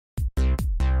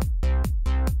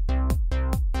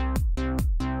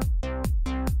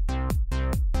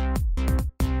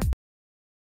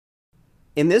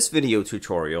In this video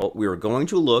tutorial, we are going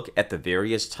to look at the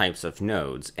various types of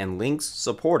nodes and links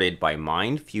supported by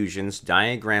MindFusion's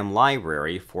diagram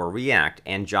library for React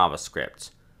and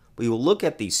JavaScript. We will look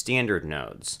at the standard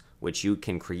nodes, which you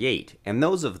can create, and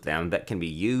those of them that can be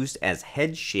used as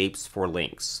head shapes for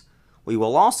links. We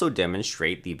will also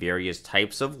demonstrate the various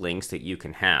types of links that you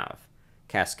can have: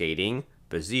 cascading,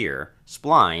 bezier,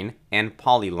 spline, and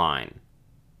polyline.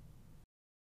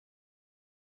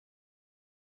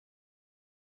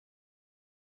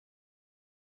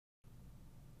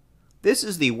 This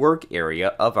is the work area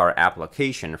of our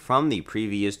application from the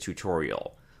previous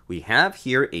tutorial. We have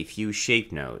here a few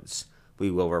shape nodes. We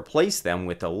will replace them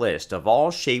with a list of all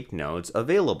shape nodes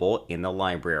available in the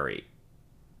library.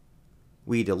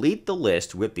 We delete the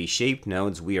list with the shape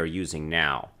nodes we are using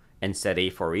now, and set a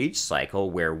for each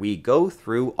cycle where we go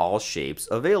through all shapes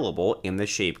available in the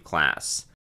shape class.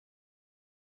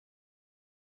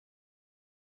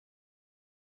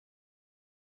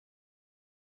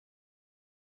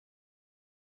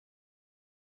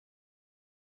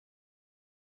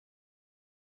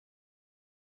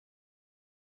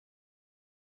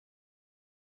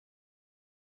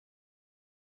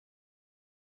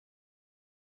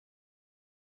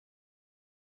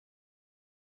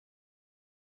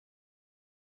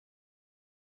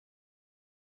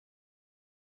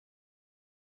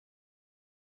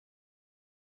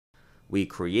 We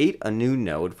create a new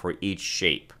node for each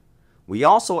shape. We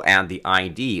also add the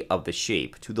ID of the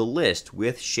shape to the list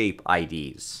with shape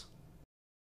IDs.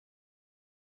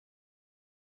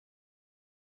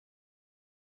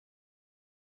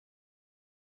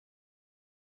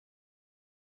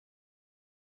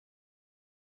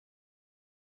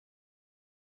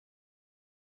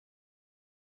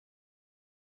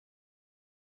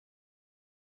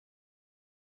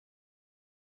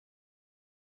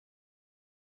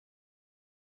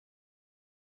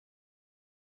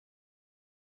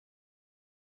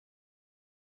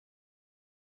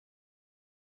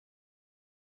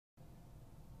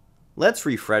 Let's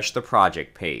refresh the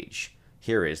project page.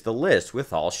 Here is the list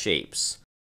with all shapes.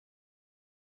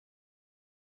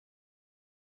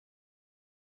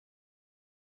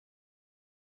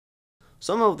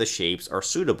 Some of the shapes are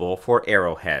suitable for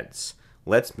arrowheads.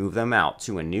 Let's move them out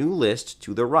to a new list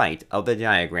to the right of the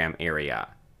diagram area.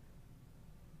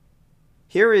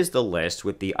 Here is the list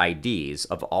with the IDs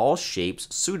of all shapes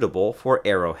suitable for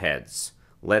arrowheads.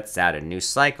 Let's add a new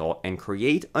cycle and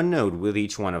create a node with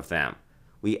each one of them.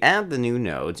 We add the new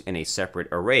nodes in a separate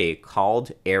array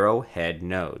called arrowhead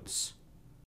nodes.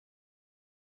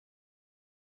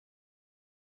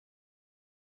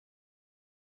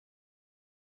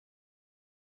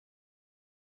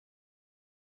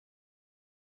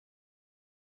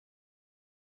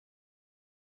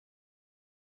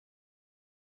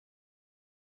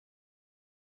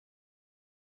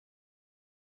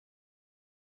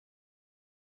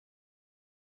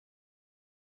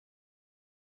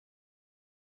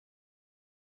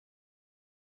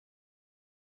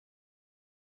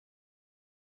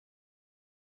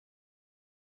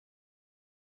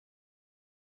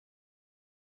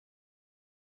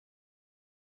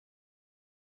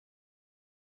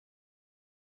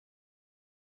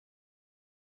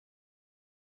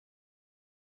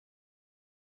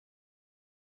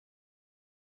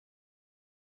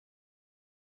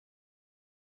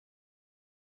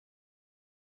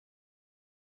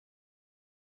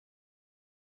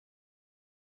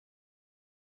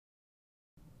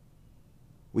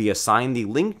 We assign the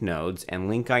link nodes and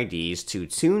link IDs to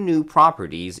two new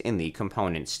properties in the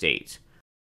component state.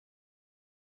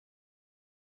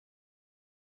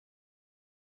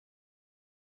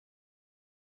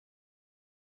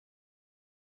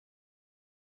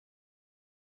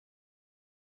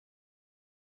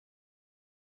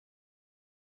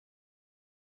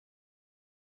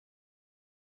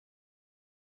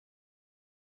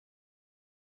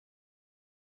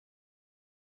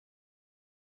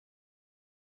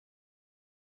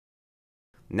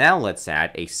 Now let's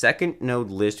add a second node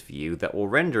list view that will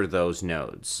render those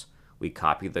nodes. We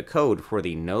copy the code for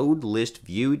the node list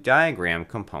view diagram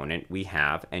component we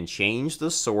have and change the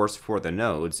source for the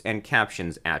nodes and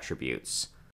captions attributes.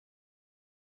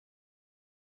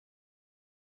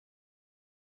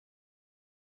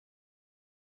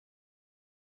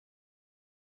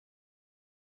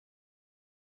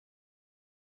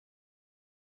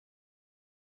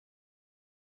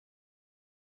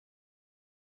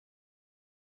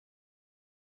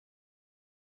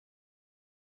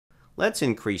 Let's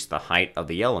increase the height of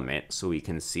the element so we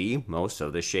can see most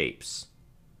of the shapes.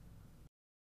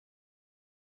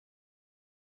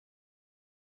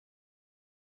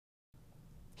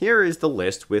 Here is the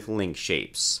list with link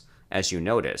shapes. As you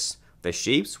notice, the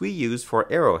shapes we use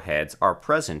for arrowheads are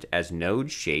present as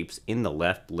node shapes in the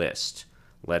left list.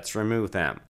 Let's remove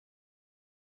them.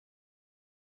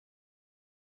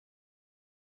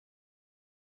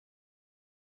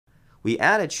 We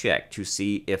add a check to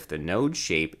see if the node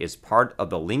shape is part of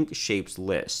the link shapes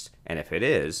list, and if it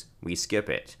is, we skip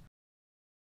it.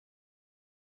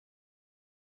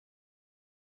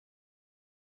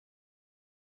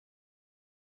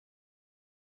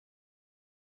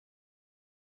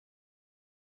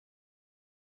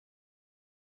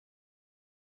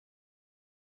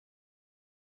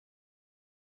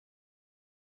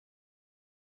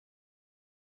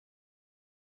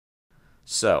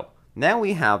 So, now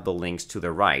we have the links to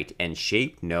the right and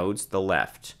shape nodes the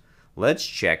left. Let's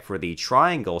check for the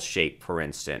triangle shape, for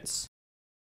instance.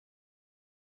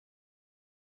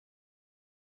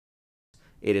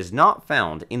 It is not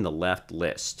found in the left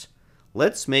list.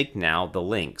 Let's make now the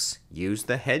links use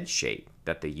the head shape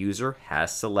that the user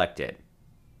has selected.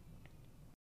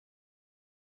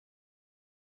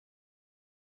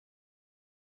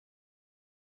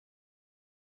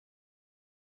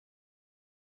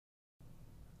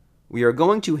 We are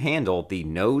going to handle the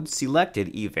Node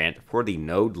Selected event for the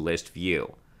node list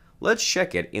view. Let's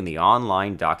check it in the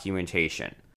online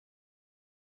documentation.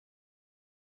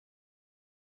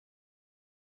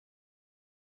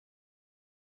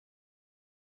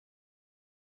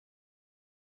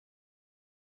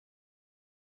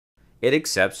 It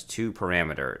accepts two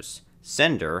parameters,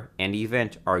 sender and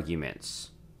event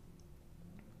arguments.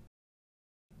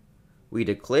 We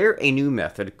declare a new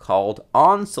method called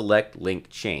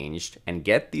onSelectLinkChanged and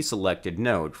get the selected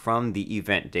node from the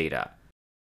event data.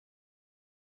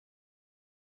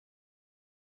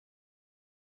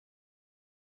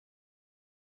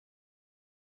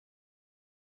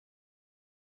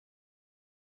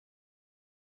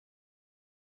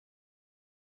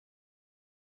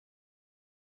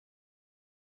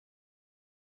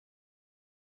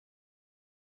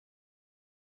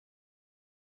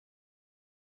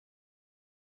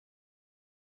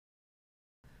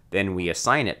 Then we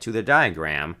assign it to the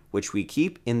diagram, which we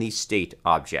keep in the state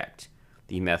object.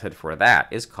 The method for that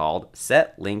is called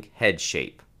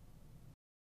setLinkHeadShape.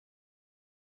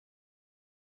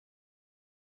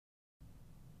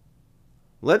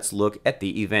 Let's look at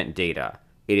the event data.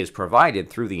 It is provided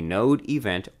through the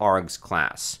nodeEventArgs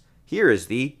class. Here is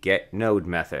the getNode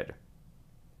method.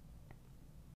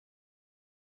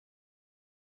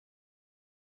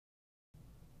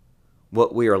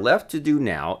 What we are left to do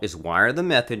now is wire the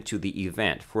method to the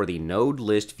event for the node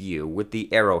list view with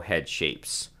the arrowhead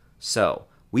shapes. So,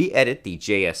 we edit the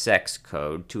JSX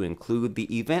code to include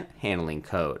the event handling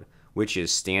code, which is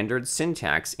standard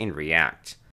syntax in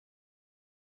React.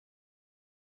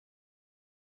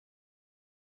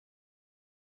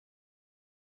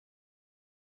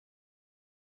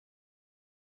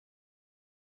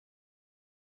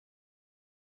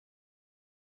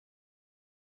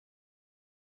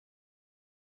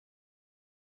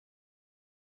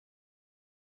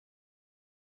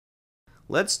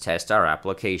 Let's test our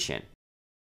application.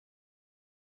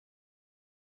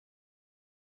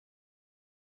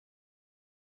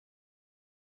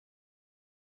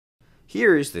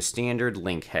 Here is the standard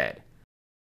link head.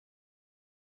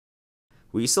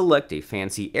 We select a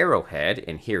fancy arrowhead,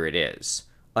 and here it is.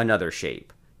 Another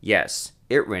shape. Yes,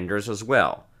 it renders as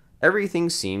well. Everything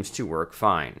seems to work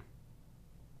fine.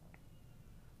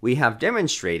 We have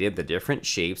demonstrated the different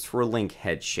shapes for link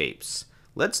head shapes.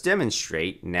 Let's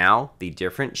demonstrate now the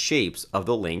different shapes of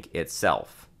the link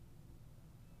itself.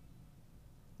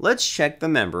 Let's check the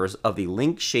members of the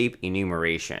link shape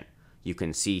enumeration. You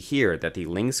can see here that the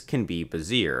links can be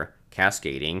bezier,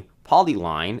 cascading,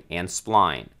 polyline, and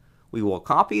spline. We will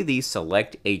copy the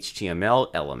select HTML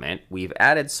element we've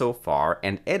added so far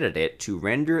and edit it to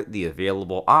render the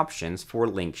available options for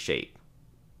link shape.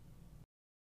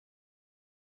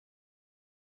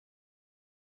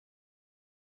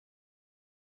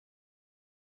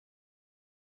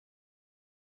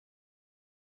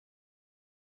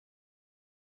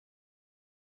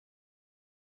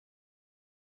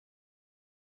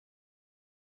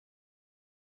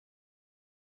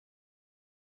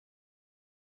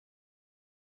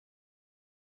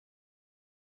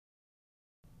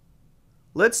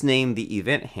 Let's name the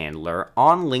event handler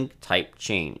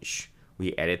onLinkTypeChange.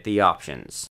 We edit the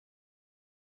options.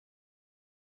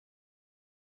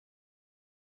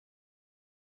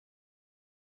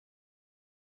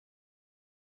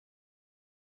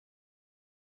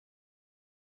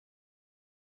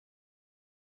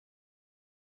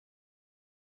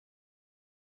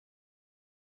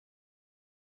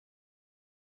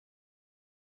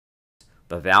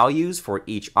 The values for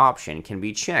each option can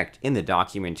be checked in the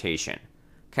documentation.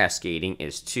 Cascading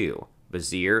is 2,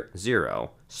 bezier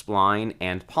 0, spline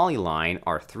and polyline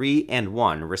are 3 and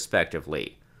 1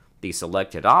 respectively. The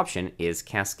selected option is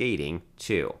cascading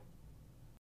 2.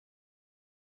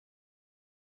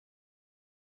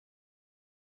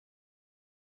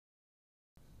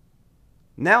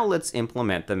 Now let's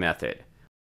implement the method.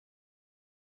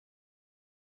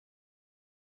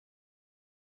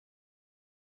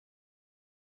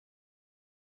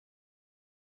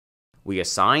 We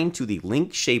assign to the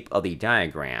link shape of the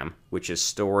diagram, which is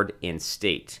stored in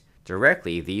state,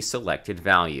 directly the selected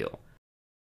value.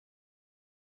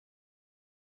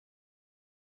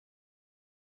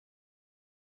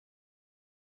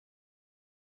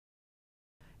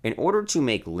 In order to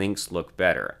make links look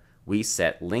better, we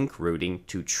set link routing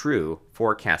to true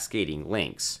for cascading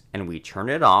links, and we turn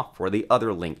it off for the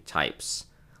other link types.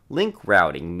 Link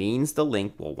routing means the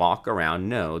link will walk around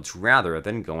nodes rather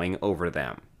than going over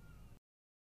them.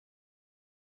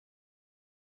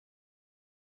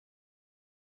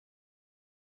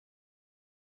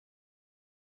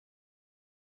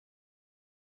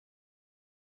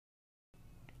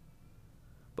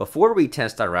 Before we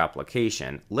test our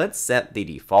application, let's set the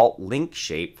default link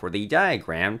shape for the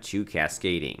diagram to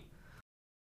cascading.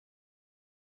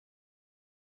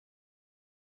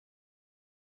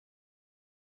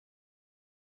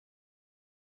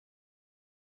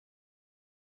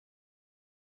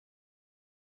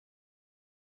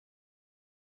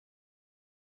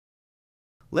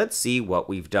 Let's see what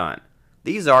we've done.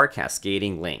 These are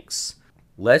cascading links.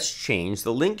 Let's change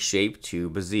the link shape to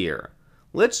bezier.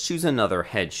 Let's choose another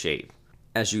head shape.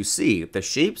 As you see, the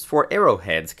shapes for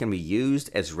arrowheads can be used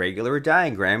as regular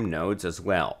diagram nodes as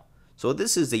well. So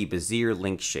this is a bezier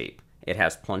link shape. It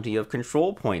has plenty of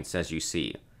control points as you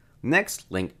see. Next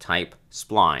link type,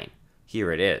 spline.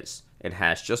 Here it is. It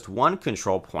has just one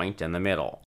control point in the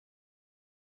middle.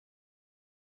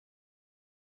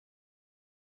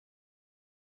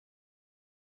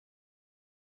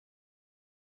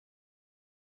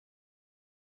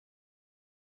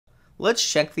 Let's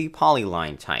check the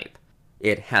polyline type.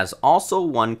 It has also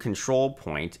one control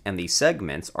point and the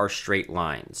segments are straight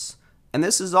lines. And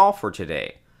this is all for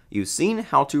today. You've seen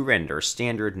how to render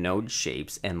standard node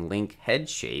shapes and link head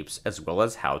shapes, as well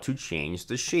as how to change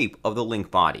the shape of the link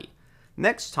body.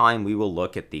 Next time we will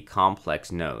look at the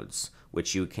complex nodes,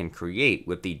 which you can create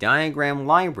with the diagram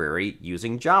library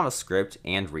using JavaScript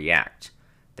and React.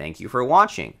 Thank you for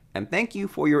watching, and thank you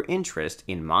for your interest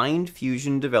in Mind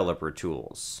Fusion developer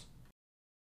tools.